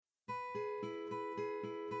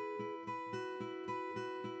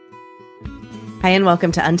Hi, and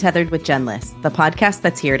welcome to Untethered with Jen Liss, the podcast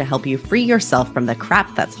that's here to help you free yourself from the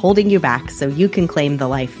crap that's holding you back so you can claim the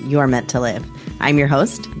life you're meant to live. I'm your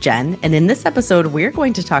host, Jen, and in this episode, we're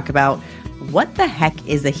going to talk about what the heck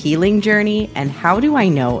is a healing journey and how do I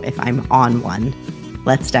know if I'm on one?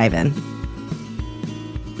 Let's dive in.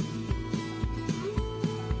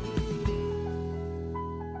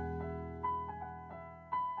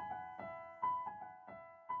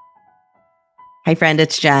 Hi, friend,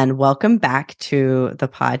 it's Jen. Welcome back to the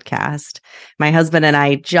podcast. My husband and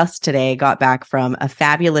I just today got back from a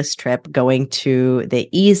fabulous trip going to the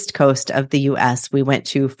East Coast of the US. We went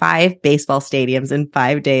to 5 baseball stadiums in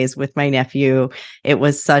 5 days with my nephew. It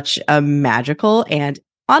was such a magical and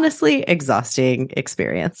honestly exhausting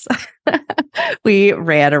experience. We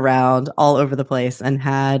ran around all over the place and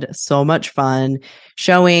had so much fun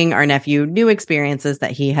showing our nephew new experiences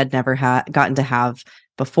that he had never gotten to have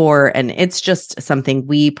before. And it's just something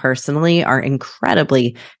we personally are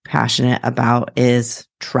incredibly passionate about is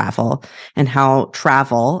travel and how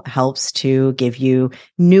travel helps to give you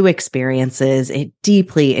new experiences. It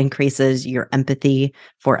deeply increases your empathy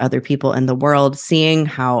for other people in the world, seeing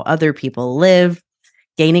how other people live,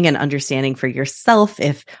 gaining an understanding for yourself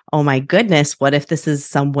if, oh my goodness, what if this is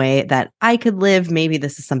some way that I could live? Maybe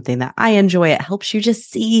this is something that I enjoy. It helps you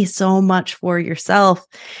just see so much for yourself.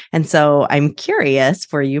 And so I'm curious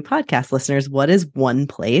for you podcast listeners, what is one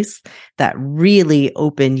place that really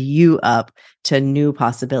opened you up to new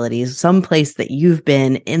possibilities? Some place that you've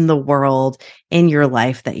been in the world, in your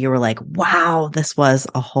life that you were like, wow, this was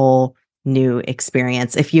a whole new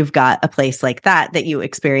experience. If you've got a place like that you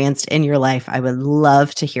experienced in your life, I would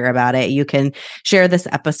love to hear about it. You can share this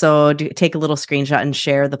episode, take a little screenshot and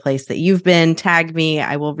share the place that you've been, tag me,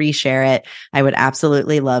 I will reshare it. I would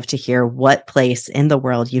absolutely love to hear what place in the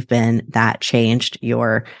world you've been that changed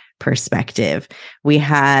your perspective. We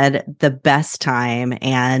had the best time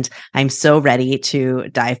and I'm so ready to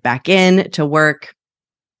dive back in to work.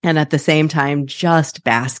 And at the same time, just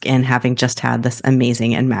bask in having just had this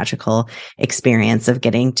amazing and magical experience of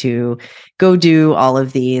getting to go do all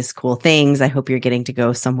of these cool things. I hope you're getting to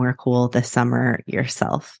go somewhere cool this summer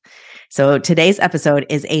yourself. So today's episode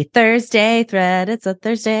is a Thursday thread. It's a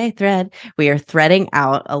Thursday thread. We are threading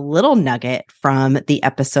out a little nugget from the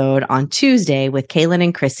episode on Tuesday with Kaylin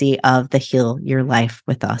and Chrissy of the Heal Your Life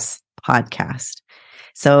with Us podcast.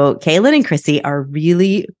 So Kaylin and Chrissy are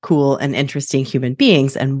really cool and interesting human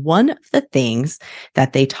beings. And one of the things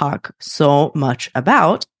that they talk so much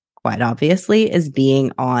about, quite obviously, is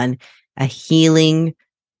being on a healing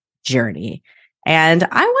journey. And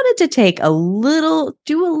I wanted to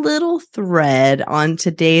do a little thread on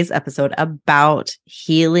today's episode about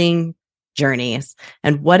healing journeys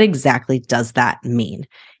and what exactly does that mean?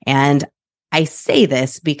 And I say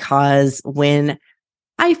this because when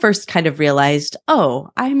I first kind of realized, oh,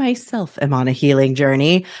 I myself am on a healing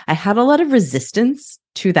journey, I had a lot of resistance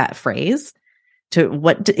to that phrase. To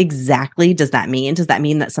what exactly does that mean? Does that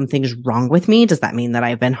mean that something's wrong with me? Does that mean that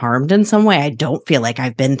I've been harmed in some way? I don't feel like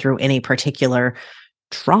I've been through any particular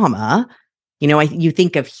trauma. You know, you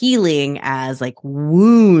think of healing as like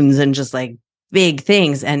wounds and just like big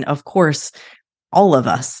things. And of course, all of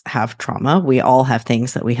us have trauma. We all have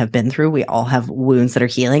things that we have been through. We all have wounds that are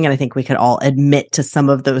healing. And I think we could all admit to some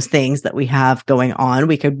of those things that we have going on.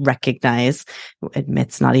 We could recognize,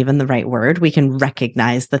 admit's not even the right word. We can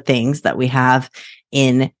recognize the things that we have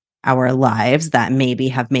in our lives that maybe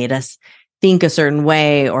have made us think a certain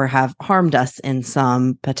way or have harmed us in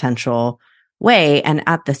some potential way. And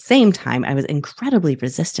at the same time, I was incredibly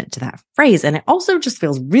resistant to that phrase. And it also just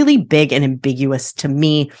feels really big and ambiguous to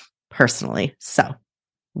me personally. So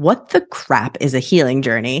what the crap is a healing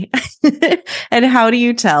journey? And how do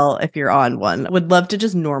you tell if you're on one? Would love to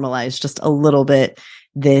just normalize just a little bit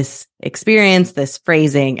this experience, this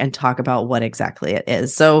phrasing, and talk about what exactly it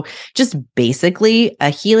is. So just basically a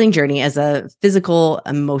healing journey is a physical,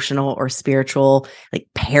 emotional, or spiritual like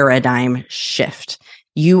paradigm shift.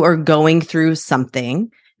 You are going through something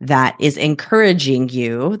that is encouraging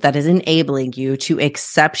you, that is enabling you to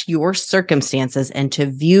accept your circumstances and to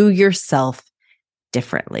view yourself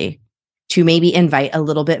differently, to maybe invite a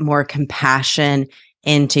little bit more compassion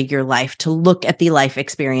into your life, to look at the life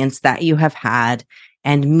experience that you have had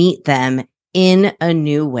and meet them in a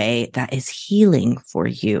new way that is healing for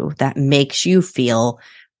you, that makes you feel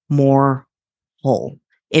more whole.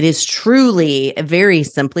 It is truly, very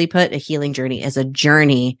simply put, a healing journey is a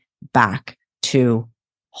journey back to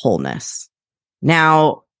wholeness.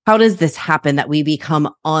 Now, how does this happen that we become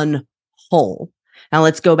unwhole? Now,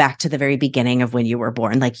 let's go back to the very beginning of when you were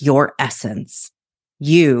born, like your essence.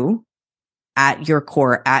 You at your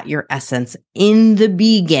core, at your essence, in the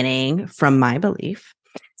beginning, from my belief,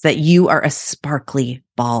 is that you are a sparkly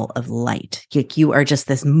ball of light. You are just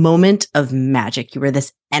this moment of magic. You are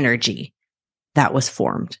this energy that was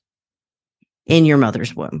formed in your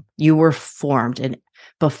mother's womb. You were formed, and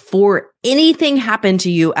before anything happened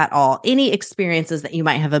to you at all, any experiences that you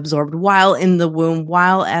might have absorbed while in the womb,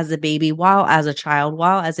 while as a baby, while as a child,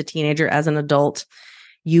 while as a teenager, as an adult,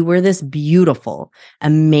 you were this beautiful,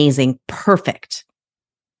 amazing, perfect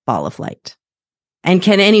ball of light. And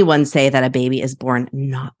can anyone say that a baby is born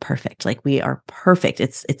not perfect? Like, we are perfect.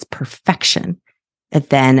 It's perfection. And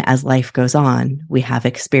then as life goes on, we have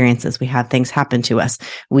experiences, we have things happen to us.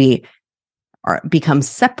 We become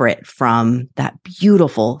separate from that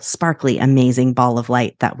beautiful, sparkly, amazing ball of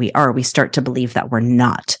light that we are. We start to believe that we're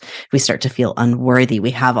not. We start to feel unworthy.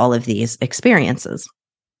 We have all of these experiences.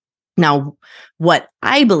 Now, what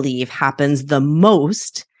I believe happens the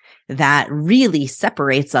most that really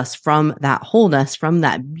separates us from that wholeness, from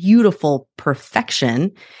that beautiful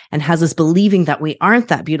perfection, and has us believing that we aren't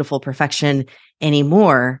that beautiful perfection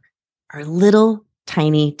anymore, are little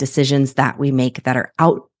tiny decisions that we make that are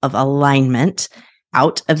out of alignment,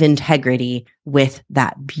 out of integrity with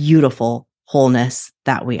that beautiful wholeness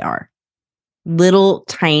that we are. Little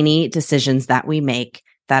tiny decisions that we make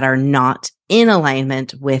that are not in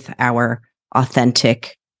alignment with our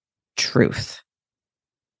authentic truth.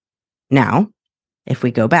 Now, if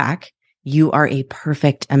we go back, you are a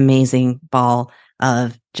perfect, amazing ball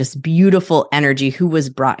of just beautiful energy who was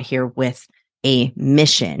brought here with a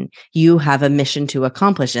mission. You have a mission to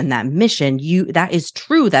accomplish, and that mission, that is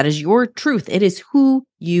true. That is your truth. It is who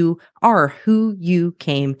you are, who you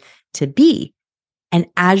came to be. And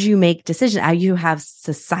as you make decisions, as you have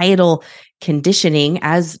societal conditioning,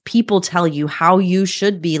 as people tell you how you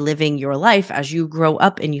should be living your life, as you grow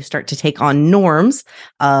up and you start to take on norms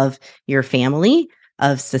of your family,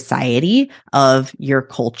 of society, of your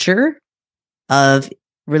culture, of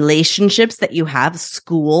relationships that you have,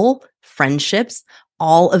 school, friendships,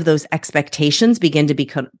 all of those expectations begin to be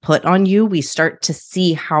put on you. We start to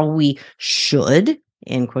see how we should,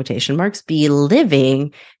 in quotation marks, be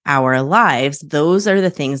living our lives. Those are the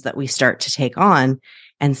things that we start to take on.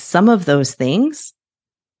 And some of those things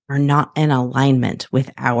are not in alignment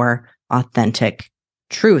with our authentic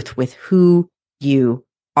truth, with who you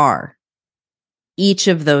are. Each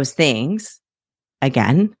of those things,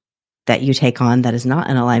 again, that you take on that is not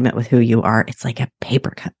in alignment with who you are, it's like a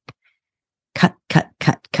paper cut. Cut, cut,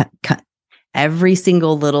 cut, cut, cut. Every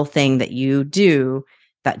single little thing that you do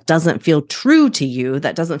that doesn't feel true to you,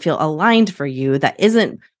 that doesn't feel aligned for you, that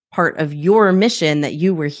isn't part of your mission that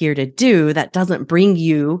you were here to do, that doesn't bring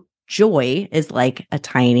you joy, is like a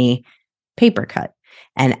tiny paper cut.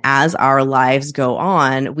 And as our lives go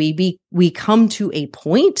on, we come to a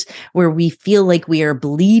point where we feel like we are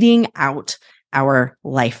bleeding out our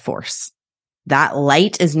life force. That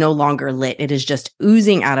light is no longer lit. It is just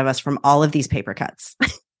oozing out of us from all of these paper cuts.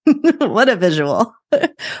 What a visual.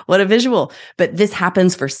 What a visual. But this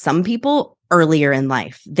happens for some people earlier in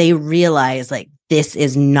life. They realize, like, this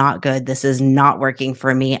is not good. This is not working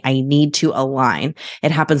for me. I need to align.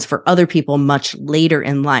 It happens for other people much later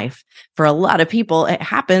in life. For a lot of people, it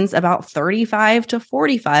happens about 35 to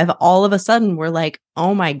 45. All of a sudden, we're like,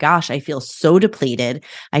 oh my gosh, I feel so depleted.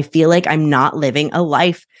 I feel like I'm not living a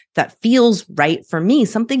life that feels right for me.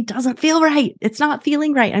 Something doesn't feel right. It's not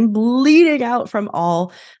feeling right. I'm bleeding out from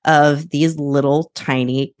all of these little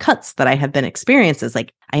tiny cuts that I have been experiencing.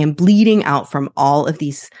 Like, I am bleeding out from all of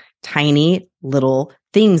these tiny little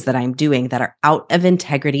things that I'm doing that are out of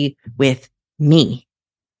integrity with me.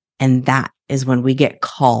 And that is when we get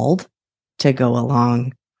called to go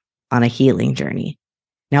along on a healing journey.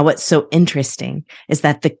 Now, what's so interesting is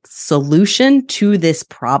that the solution to this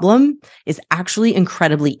problem is actually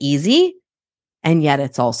incredibly easy. And yet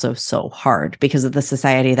it's also so hard because of the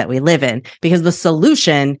society that we live in, because the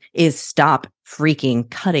solution is stop freaking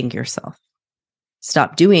cutting yourself.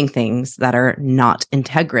 Stop doing things that are not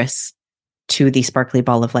integrous to the sparkly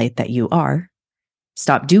ball of light that you are.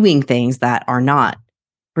 Stop doing things that are not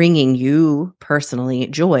bringing you personally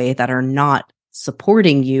joy, that are not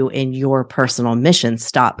supporting you in your personal mission.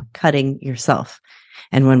 Stop cutting yourself.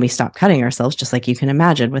 And when we stop cutting ourselves, just like you can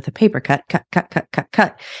imagine with a paper cut, cut, cut, cut, cut,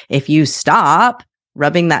 cut. If you stop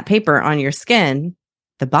rubbing that paper on your skin,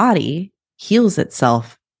 the body heals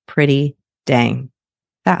itself pretty dang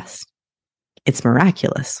fast. It's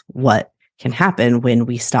miraculous what can happen when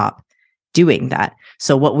we stop doing that.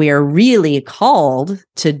 So what we are really called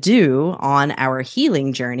to do on our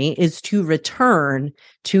healing journey is to return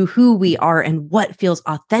to who we are and what feels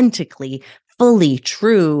authentically, fully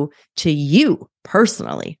true to you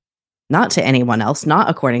personally. not to anyone else, not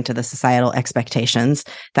according to the societal expectations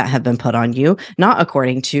that have been put on you, not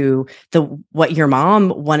according to what your mom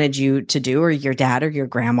wanted you to do, or your dad, or your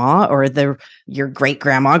grandma, or your great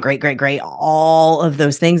grandma, great, all of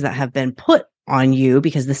those things that have been put on you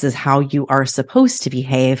because this is how you are supposed to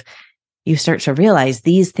behave. You start to realize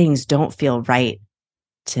these things don't feel right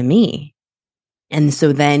to me. And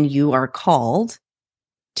so then you are called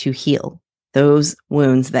to heal those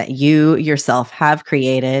wounds that you yourself have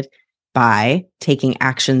created by taking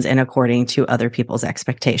actions in according to other people's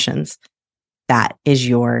expectations. That is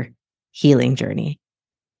your healing journey.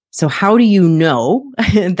 So how do you know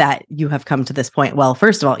that you have come to this point? Well,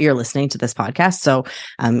 first of all, you're listening to this podcast. So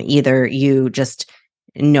either you just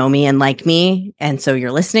know me and like me, and so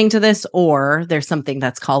you're listening to this, or there's something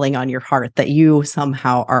that's calling on your heart that you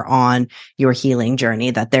somehow are on your healing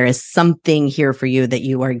journey, that there is something here for you that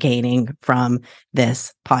you are gaining from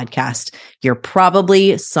this podcast. You're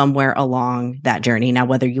probably somewhere along that journey. Now,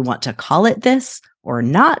 whether you want to call it this or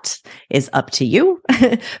not is up to you,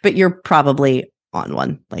 but you're probably on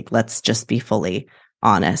one. Like, let's just be fully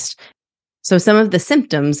honest. So some of the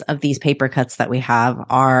symptoms of these paper cuts that we have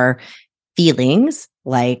are feelings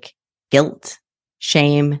like guilt,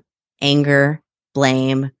 shame, anger,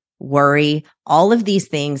 blame, worry. All of these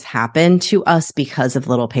things happen to us because of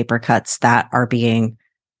little paper cuts that are being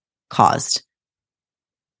caused.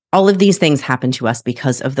 All of these things happen to us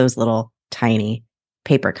because of those little tiny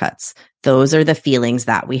paper cuts. Those are the feelings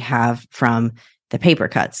that we have from the paper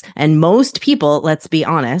cuts. And most people, let's be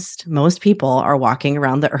honest, most people are walking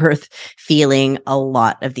around the earth feeling a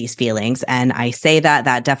lot of these feelings. And I say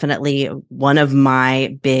that definitely one of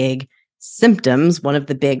my big symptoms, one of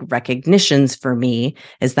the big recognitions for me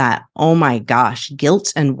is that, oh my gosh,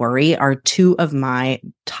 guilt and worry are two of my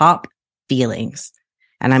top feelings.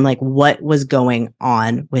 And I'm like, what was going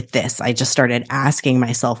on with this? I just started asking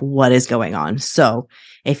myself, what is going on? So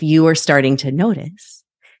if you are starting to notice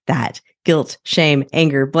that guilt, shame,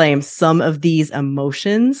 anger, blame, some of these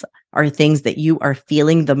emotions are things that you are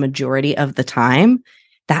feeling the majority of the time,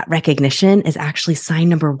 that recognition is actually sign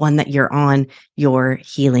number one that you're on your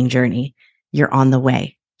healing journey. You're on the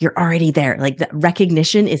way. You're already there. Like, the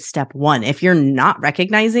recognition is step one. If you're not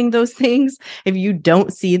recognizing those things, if you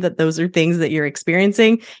don't see that those are things that you're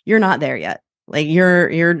experiencing, you're not there yet. Like,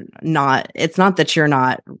 you're not, it's not that you're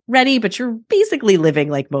not ready, but you're basically living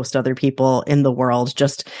like most other people in the world,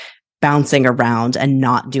 just bouncing around and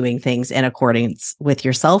not doing things in accordance with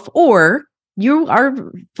yourself, or you are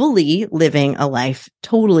fully living a life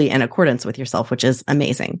totally in accordance with yourself, which is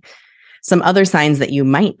amazing. Some other signs that you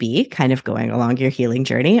might be kind of going along your healing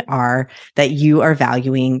journey are that you are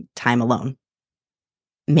valuing time alone.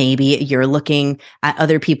 Maybe you're looking at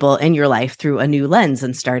other people in your life through a new lens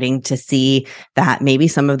and starting to see that maybe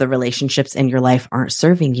some of the relationships in your life aren't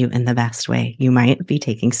serving you in the best way. You might be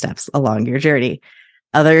taking steps along your journey.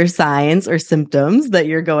 Other signs or symptoms that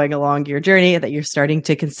you're going along your journey, that you're starting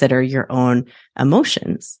to consider your own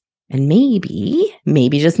emotions. And maybe,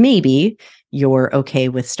 just maybe, you're okay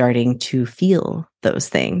with starting to feel those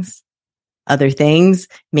things. Other things,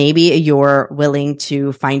 maybe you're willing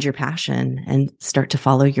to find your passion and start to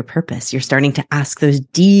follow your purpose. You're starting to ask those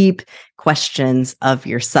deep questions of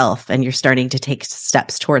yourself, and you're starting to take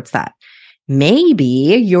steps towards that. Maybe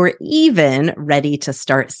you're even ready to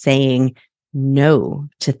start saying no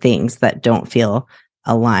to things that don't feel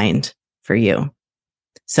aligned for you.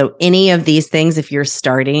 So any of these things, if you're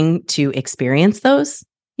starting to experience those,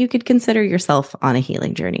 you could consider yourself on a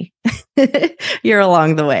healing journey. You're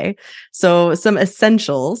along the way. So some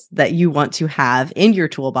essentials that you want to have in your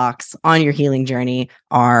toolbox on your healing journey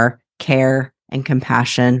are care and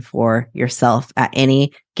compassion for yourself at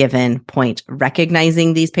any given point,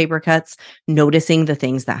 recognizing these paper cuts, noticing the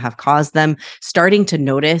things that have caused them, starting to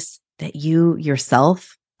notice that you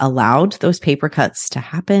yourself allowed those paper cuts to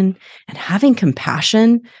happen, and having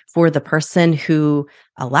compassion for the person who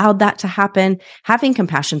allowed that to happen, having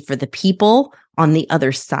compassion for the people on the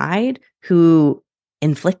other side who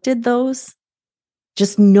inflicted those,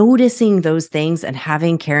 just noticing those things and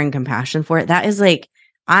having care and compassion for it. That is like,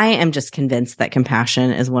 I am just convinced that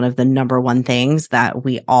compassion is one of the number one things that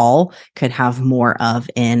we all could have more of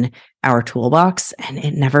in our toolbox, and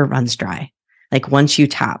it never runs dry. Like, once you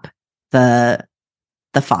tap the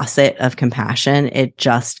faucet of compassion, it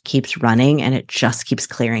just keeps running and it just keeps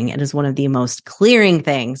clearing. It is one of the most clearing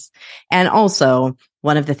things. And also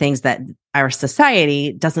one of the things that our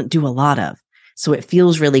society doesn't do a lot of. So it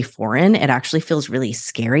feels really foreign. It actually feels really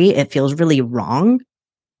scary. It feels really wrong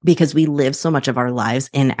because we live so much of our lives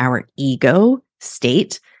in our ego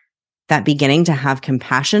state that beginning to have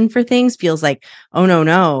compassion for things feels like, oh,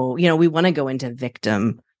 no, we want to go into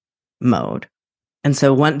victim mode. And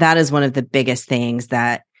so that is one of the biggest things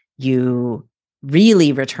that you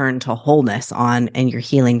really return to wholeness on in your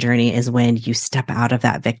healing journey, is when you step out of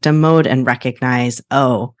that victim mode and recognize,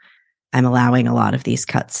 oh, I'm allowing a lot of these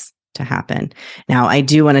cuts to happen. Now, I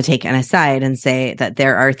do want to take an aside and say that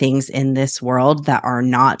there are things in this world that are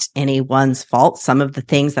not anyone's fault. Some of the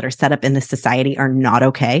things that are set up in this society are not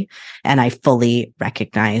okay. And I fully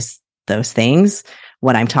recognize those things.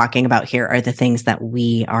 What I'm talking about here are the things that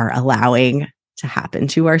we are allowing to happen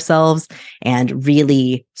to ourselves, and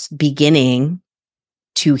really beginning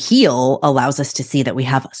to heal allows us to see that we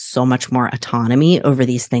have so much more autonomy over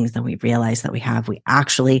these things than we realize that we have. We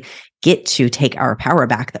actually get to take our power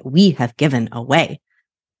back that we have given away.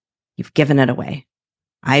 You've given it away.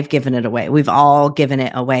 I've given it away. We've all given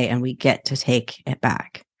it away, and we get to take it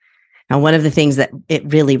back. Now, one of the things that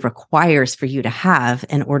it really requires for you to have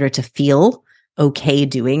in order to feel okay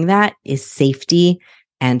doing that is safety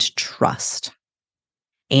and trust.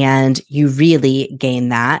 And you really gain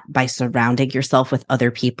that by surrounding yourself with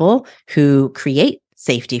other people who create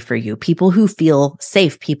safety for you, people who feel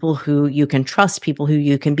safe, people who you can trust, people who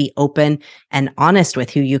you can be open and honest with,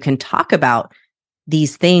 who you can talk about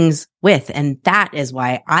these things with. And that is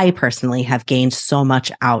why I personally have gained so much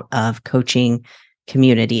out of coaching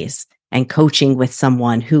communities and coaching with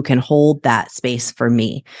someone who can hold that space for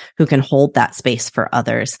me, who can hold that space for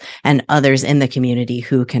others, and others in the community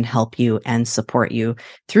who can help you and support you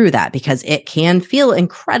through that, because it can feel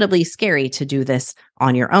incredibly scary to do this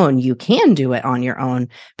on your own. You can do it on your own,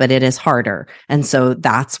 but it is harder. And so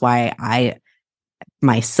that's why I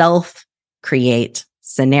myself create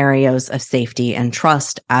scenarios of safety and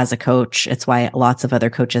trust as a coach. It's why lots of other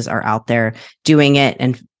coaches are out there doing it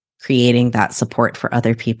and creating that support for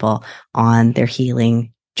other people on their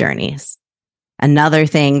healing journeys. Another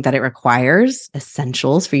thing that it requires,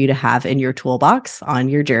 essentials for you to have in your toolbox on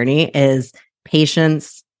your journey, is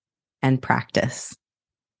patience and practice.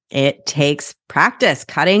 It takes practice.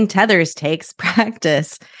 Cutting tethers takes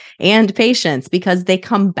practice and patience, because they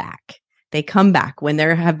come back. They come back when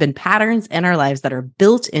there have been patterns in our lives that are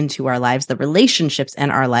built into our lives. The relationships in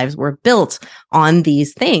our lives were built on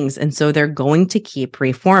these things. And so they're going to keep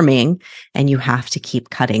reforming, and you have to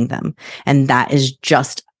keep cutting them. And that is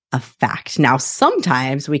just a fact. Now,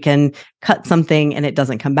 sometimes we can cut something and it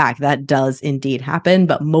doesn't come back. That does indeed happen.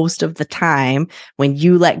 But most of the time, when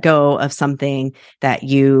you let go of something that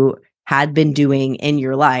you had been doing in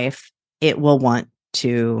your life, it will want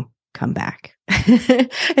to come back.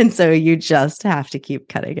 And so you just have to keep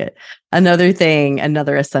cutting it. Another thing,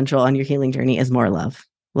 another essential on your healing journey is more love.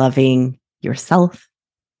 Loving yourself,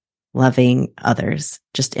 loving others,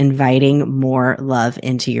 just inviting more love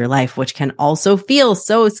into your life, which can also feel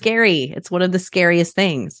so scary. It's one of the scariest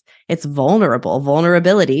things. It's vulnerable.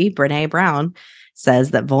 Vulnerability, Brené Brown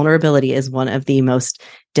says that vulnerability is one of the most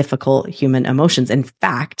difficult human emotions. In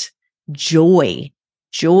fact, joy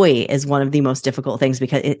is one of the most difficult things,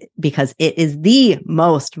 because it is the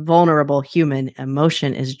most vulnerable human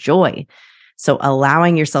emotion, is joy. So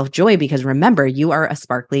allowing yourself joy, because remember, you are a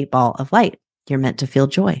sparkly ball of light. You're meant to feel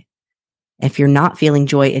joy. If you're not feeling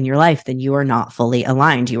joy in your life, then you are not fully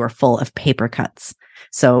aligned. You are full of paper cuts.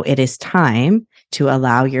 So it is time to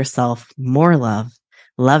allow yourself more love,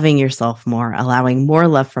 loving yourself more, allowing more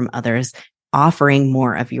love from others, offering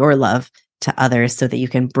more of your love to others, so that you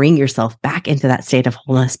can bring yourself back into that state of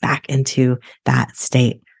wholeness, back into that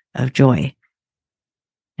state of joy.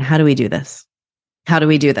 Now, how do we do this?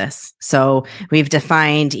 So we've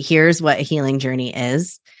defined, here's what a healing journey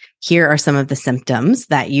is. Here are some of the symptoms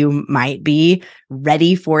that you might be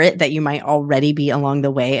ready for it, that you might already be along the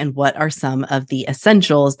way. And what are some of the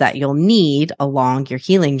essentials that you'll need along your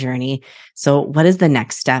healing journey? So what is the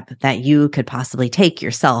next step that you could possibly take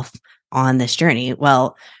yourself on this journey?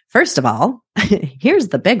 Well, first of all, here's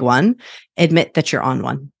the big one. Admit that you're on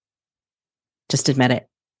one. Just admit it.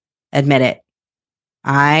 Admit it.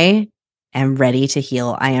 I am ready to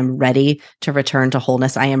heal. I am ready to return to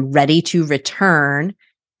wholeness. I am ready to return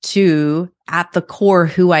to, at the core,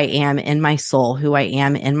 who I am in my soul, who I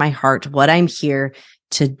am in my heart, what I'm here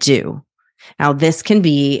to do. Now, this can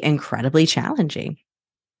be incredibly challenging.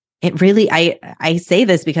 It really, I say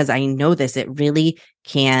this because I know this, it really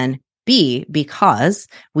can be, because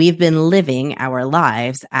we've been living our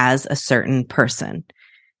lives as a certain person.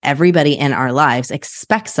 Everybody in our lives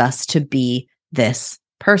expects us to be this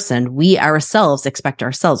person. We ourselves expect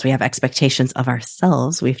ourselves. We have expectations of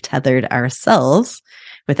ourselves. We've tethered ourselves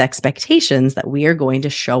with expectations that we are going to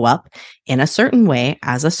show up in a certain way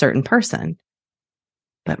as a certain person.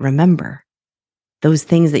 But remember, those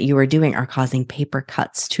things that you are doing are causing paper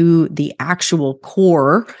cuts to the actual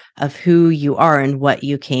core of who you are and what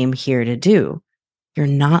you came here to do. You're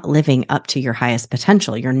not living up to your highest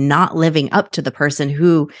potential. You're not living up to the person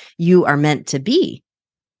who you are meant to be.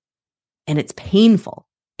 And it's painful.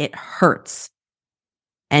 It hurts.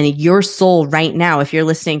 And your soul right now, if you're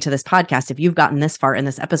listening to this podcast, if you've gotten this far in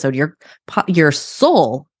this episode, your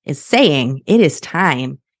soul is saying it is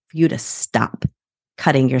time for you to stop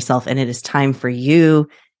cutting yourself, and it is time for you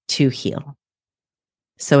to heal.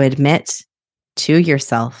 So admit to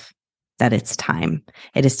yourself that it's time.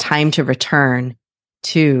 It is time to return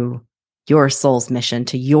to your soul's mission,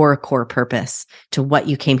 to your core purpose, to what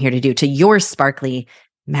you came here to do, to your sparkly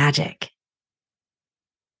magic.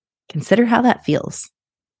 Consider how that feels.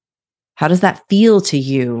 How does that feel to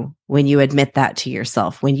you when you admit that to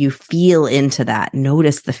yourself? When you feel into that,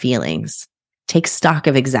 notice the feelings. Take stock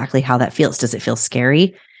of exactly how that feels. Does it feel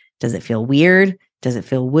scary? Does it feel weird? Does it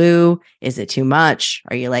feel woo? Is it too much?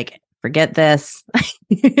 Are you like, forget this?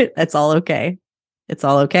 That's all okay. It's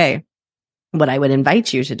all okay. What I would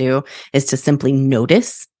invite you to do is to simply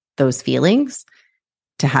notice those feelings,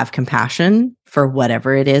 to have compassion for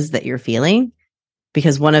whatever it is that you're feeling.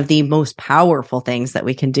 Because one of the most powerful things that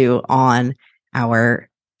we can do on our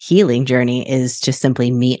healing journey is to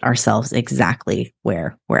simply meet ourselves exactly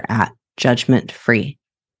where we're at, judgment free.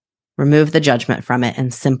 Remove the judgment from it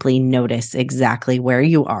and simply notice exactly where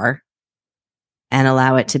you are and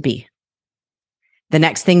allow it to be. The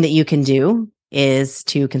next thing that you can do is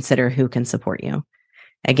to consider who can support you.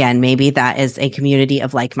 Again, maybe that is a community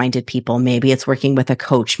of like-minded people. Maybe it's working with a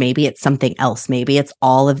coach. Maybe it's something else. Maybe it's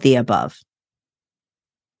all of the above.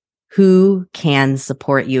 Who can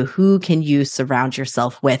support you? Who can you surround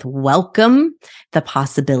yourself with? Welcome the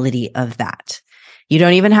possibility of that. You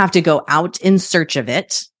don't even have to go out in search of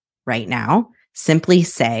it right now. Simply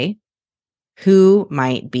say, who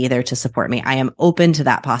might be there to support me? I am open to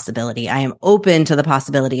that possibility. I am open to the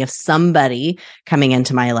possibility of somebody coming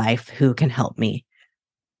into my life who can help me.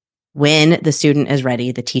 When the student is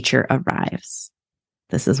ready, the teacher arrives.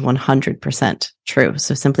 This is 100% true.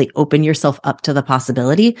 So simply open yourself up to the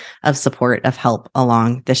possibility of support, of help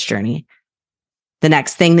along this journey. The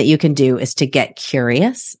next thing that you can do is to get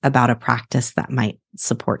curious about a practice that might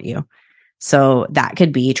support you. So that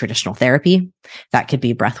could be traditional therapy. That could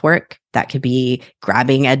be breath work. That could be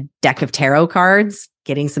grabbing a deck of tarot cards,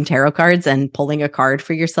 getting some tarot cards and pulling a card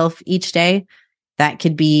for yourself each day. That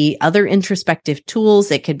could be other introspective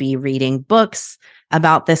tools. It could be reading books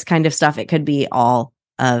about this kind of stuff. It could be all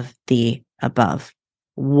of the above.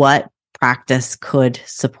 What practice could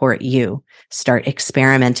support you? Start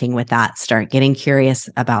experimenting with that. Start getting curious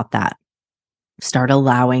about that. Start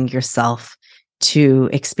allowing yourself to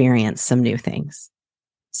experience some new things.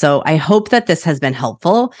 So I hope that this has been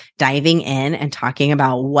helpful, diving in and talking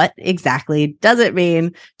about what exactly does it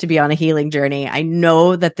mean to be on a healing journey. I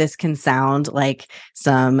know that this can sound like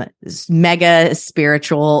some mega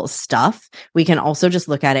spiritual stuff. We can also just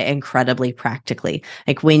look at it incredibly practically.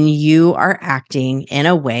 Like when you are acting in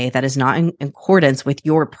a way that is not in accordance with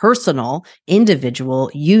your personal, individual,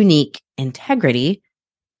 unique integrity,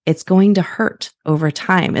 it's going to hurt over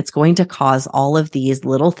time. It's going to cause all of these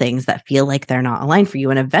little things that feel like they're not aligned for you.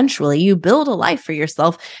 And eventually you build a life for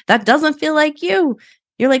yourself that doesn't feel like you.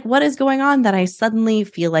 You're like, what is going on that I suddenly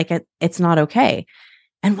feel like it's not okay?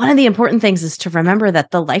 And one of the important things is to remember that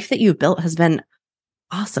the life that you built has been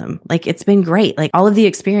awesome. Like it's been great. Like all of the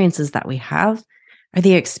experiences that we have are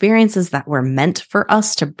the experiences that were meant for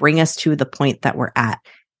us to bring us to the point that we're at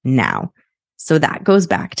now. So that goes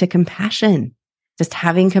back to compassion. Just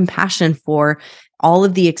having compassion for all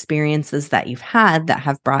of the experiences that you've had that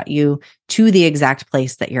have brought you to the exact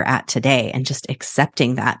place that you're at today, and just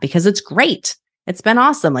accepting that because it's great. It's been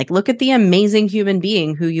awesome. Like, look at the amazing human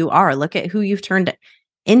being who you are. Look at who you've turned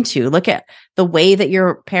into. Look at the way that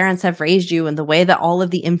your parents have raised you and the way that all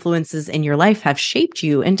of the influences in your life have shaped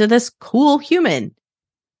you into this cool human.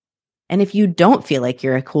 And if you don't feel like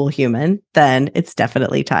you're a cool human, then it's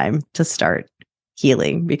definitely time to start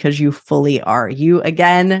healing because you fully are. You,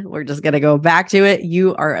 again, we're just going to go back to it.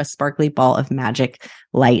 You are a sparkly ball of magic,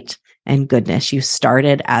 light, and goodness. You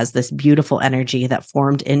started as this beautiful energy that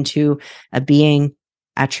formed into a being.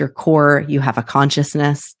 At your core, you have a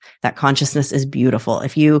consciousness. That consciousness is beautiful.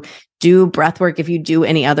 If you do breath work, if you do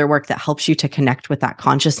any other work that helps you to connect with that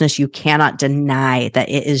consciousness, you cannot deny that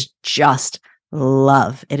it is just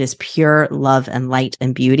love. It is pure love and light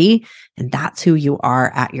and beauty. And that's who you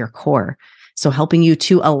are at your core. So helping you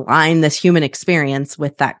to align this human experience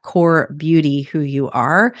with that core beauty, who you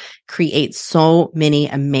are, creates so many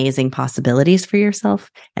amazing possibilities for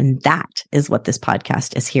yourself. And that is what this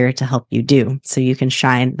podcast is here to help you do. So you can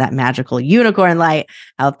shine that magical unicorn light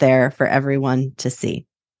out there for everyone to see.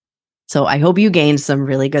 So I hope you gained some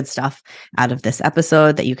really good stuff out of this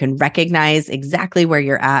episode, that you can recognize exactly where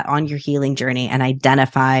you're at on your healing journey and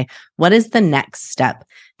identify what is the next step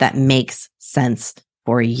that makes sense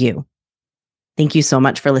for you. Thank you so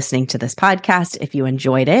much for listening to this podcast. If you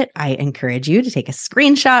enjoyed it, I encourage you to take a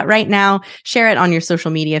screenshot right now, share it on your social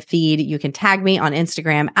media feed. You can tag me on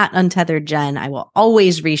Instagram at UntetheredJen. I will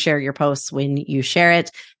always reshare your posts when you share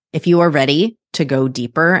it. If you are ready to go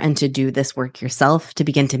deeper and to do this work yourself, to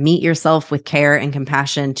begin to meet yourself with care and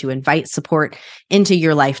compassion, to invite support into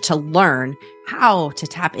your life, to learn how to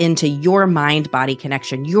tap into your mind-body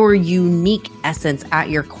connection, your unique essence at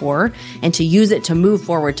your core, and to use it to move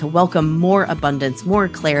forward, to welcome more abundance, more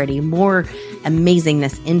clarity, more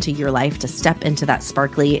amazingness into your life, to step into that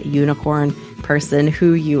sparkly unicorn person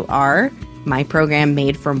who you are, my program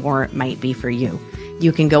Made for More might be for you.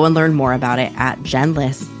 You can go and learn more about it at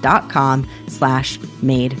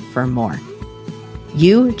jenliss.com/madeformore.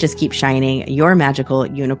 You just keep shining your magical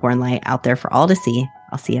unicorn light out there for all to see.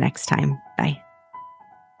 I'll see you next time. Bye.